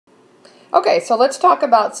Okay, so let's talk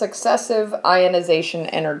about successive ionization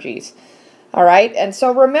energies. All right, and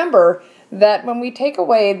so remember that when we take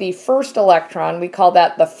away the first electron, we call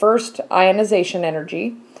that the first ionization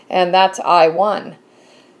energy, and that's I1.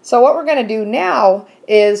 So what we're going to do now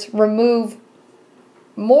is remove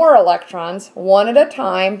more electrons one at a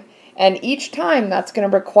time, and each time that's going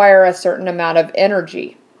to require a certain amount of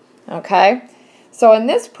energy. Okay, so in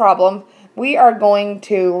this problem, we are going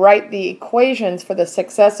to write the equations for the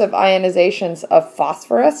successive ionizations of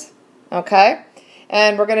phosphorus. Okay,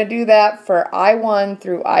 and we're going to do that for I1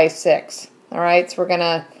 through I6. All right, so we're going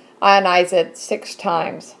to ionize it 6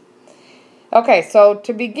 times. Okay, so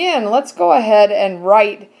to begin, let's go ahead and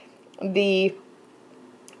write the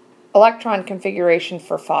electron configuration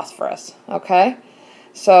for phosphorus. Okay,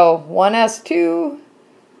 so 1s2,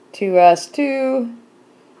 2s2,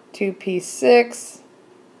 2p6,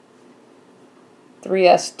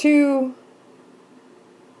 3s2,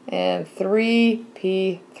 and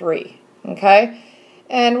 3p3. Okay,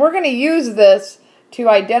 and we're going to use this to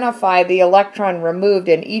identify the electron removed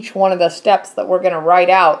in each one of the steps that we're going to write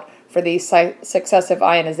out for these successive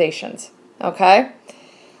ionizations. Okay,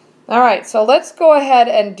 all right, so let's go ahead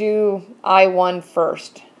and do I1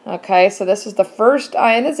 first. Okay, so this is the first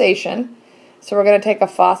ionization. So we're going to take a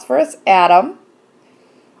phosphorus atom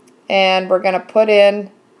and we're going to put in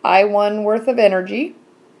I1 worth of energy.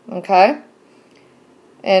 Okay,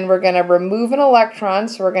 and we're going to remove an electron,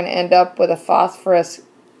 so we're going to end up with a phosphorus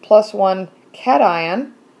 +1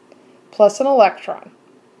 cation plus an electron.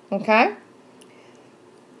 Okay,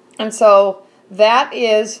 and so that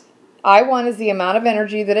is, I1 is the amount of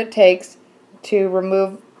energy that it takes to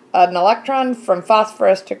remove an electron from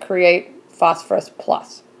phosphorus to create phosphorus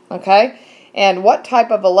plus. Okay, and what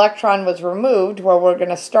type of electron was removed? Well, we're going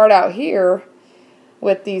to start out here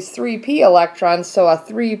with these 3p electrons, so a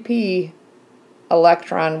 3p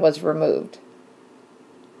electron was removed.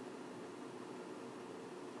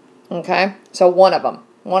 Okay, so one of them,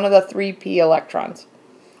 one of the 3p electrons.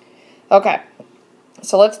 Okay,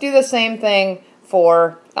 so let's do the same thing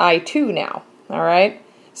for I2 now. All right,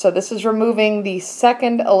 so this is removing the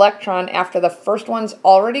second electron after the first one's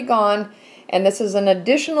already gone, and this is an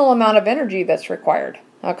additional amount of energy that's required.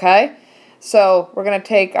 Okay, so we're going to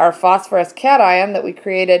take our phosphorus cation that we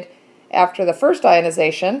created after the first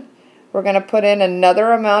ionization. We're going to put in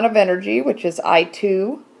another amount of energy, which is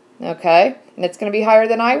I2. Okay, and it's going to be higher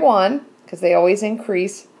than I1 because they always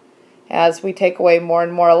increase as we take away more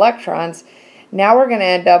and more electrons. Now we're going to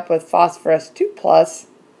end up with phosphorus 2 plus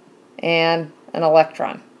and an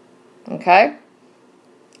electron. Okay,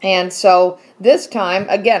 and so this time,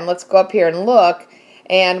 again, let's go up here and look,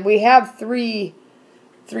 and we have 3p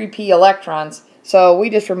electrons, so we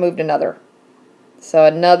just removed another. So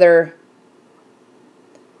another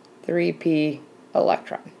 3p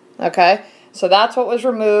electron. Okay, so that's what was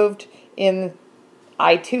removed in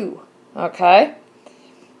I2. Okay,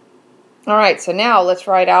 all right, so now let's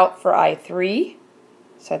write out for I3.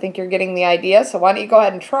 So I think you're getting the idea, so why don't you go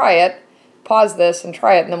ahead and try it. Pause this and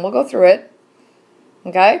try it, and then we'll go through it.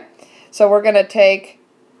 Okay, so we're going to take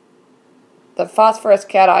the phosphorus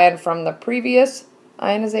cation from the previous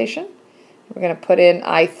ionization. We're going to put in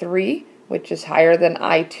I3, which is higher than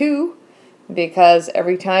I2, because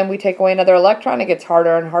every time we take away another electron, it gets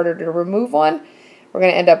harder and harder to remove one. We're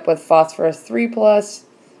going to end up with phosphorus 3 plus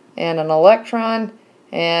and an electron.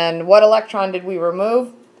 And what electron did we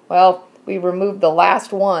remove? Well, we removed the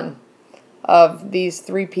last one of these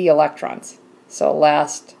 3p electrons. So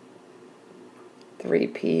last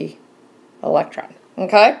 3p electron.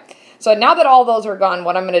 Okay? So now that all those are gone,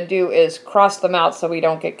 what I'm going to do is cross them out so we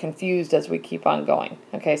don't get confused as we keep on going.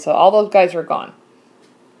 Okay, so all those guys are gone.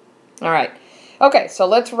 All right. Okay, so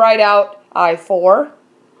let's write out I4.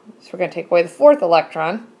 So we're going to take away the fourth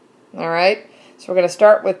electron. All right. So we're going to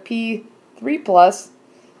start with P3 plus,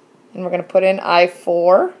 and we're going to put in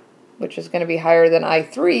I4, which is going to be higher than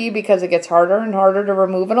I3 because it gets harder and harder to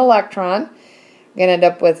remove an electron. We're going to end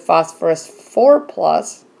up with phosphorus 4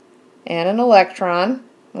 plus and an electron.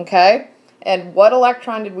 Okay. And what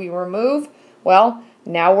electron did we remove? Well,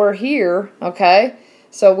 now we're here. Okay.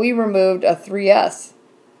 So we removed a 3s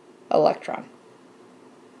electron.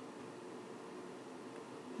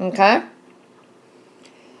 Okay,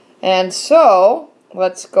 and so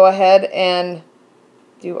let's go ahead and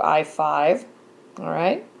do I5. All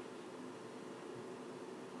right,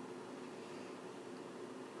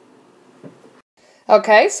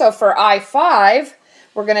 okay, so for I5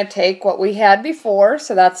 we're going to take what we had before,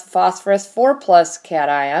 so that's phosphorus 4 plus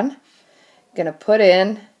cation. Going to put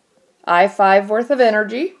in I5 worth of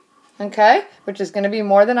energy, okay, which is going to be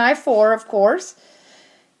more than I4, of course.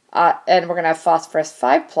 and we're going to have phosphorus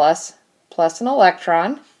 5 plus an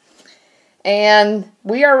electron. And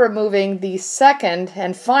we are removing the second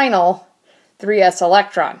and final 3s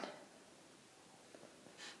electron.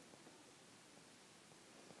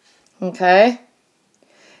 Okay?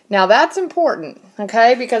 Now that's important,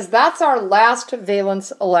 okay, because that's our last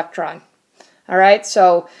valence electron. All right,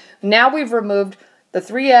 so now we've removed the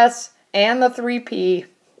 3s and the 3p,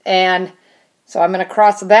 and so I'm going to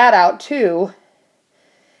cross that out too.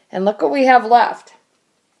 And look what we have left.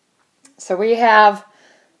 So we have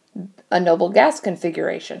a noble gas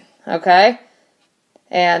configuration, okay?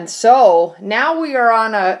 And so now we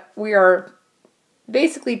are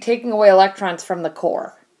basically taking away electrons from the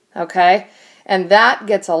core, okay? And that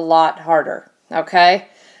gets a lot harder, okay?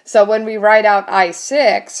 So when we write out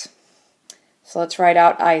I6, so let's write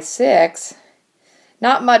out I6,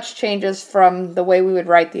 not much changes from the way we would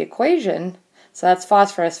write the equation. So that's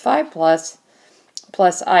phosphorus 5 plus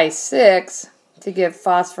I6 to give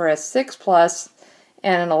phosphorus 6 plus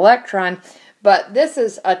and an electron. But this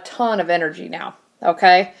is a ton of energy now,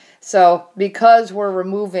 okay? So because we're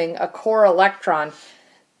removing a core electron,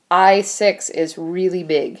 I6 is really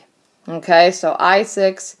big, okay? So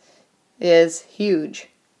I6 is huge.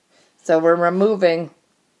 So we're removing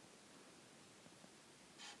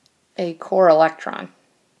a core electron,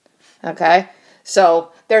 okay?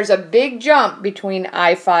 So there's a big jump between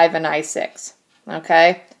I5 and I6,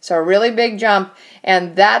 okay? So a really big jump,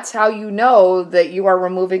 and that's how you know that you are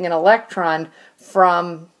removing an electron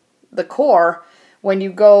from the core. When you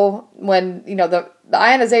know, the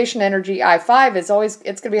ionization energy I5 is always,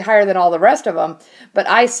 it's going to be higher than all the rest of them, but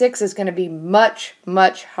I6 is going to be much,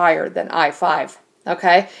 much higher than I5,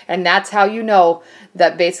 okay? And that's how you know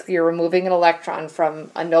that basically you're removing an electron from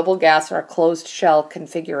a noble gas or a closed shell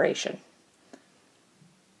configuration.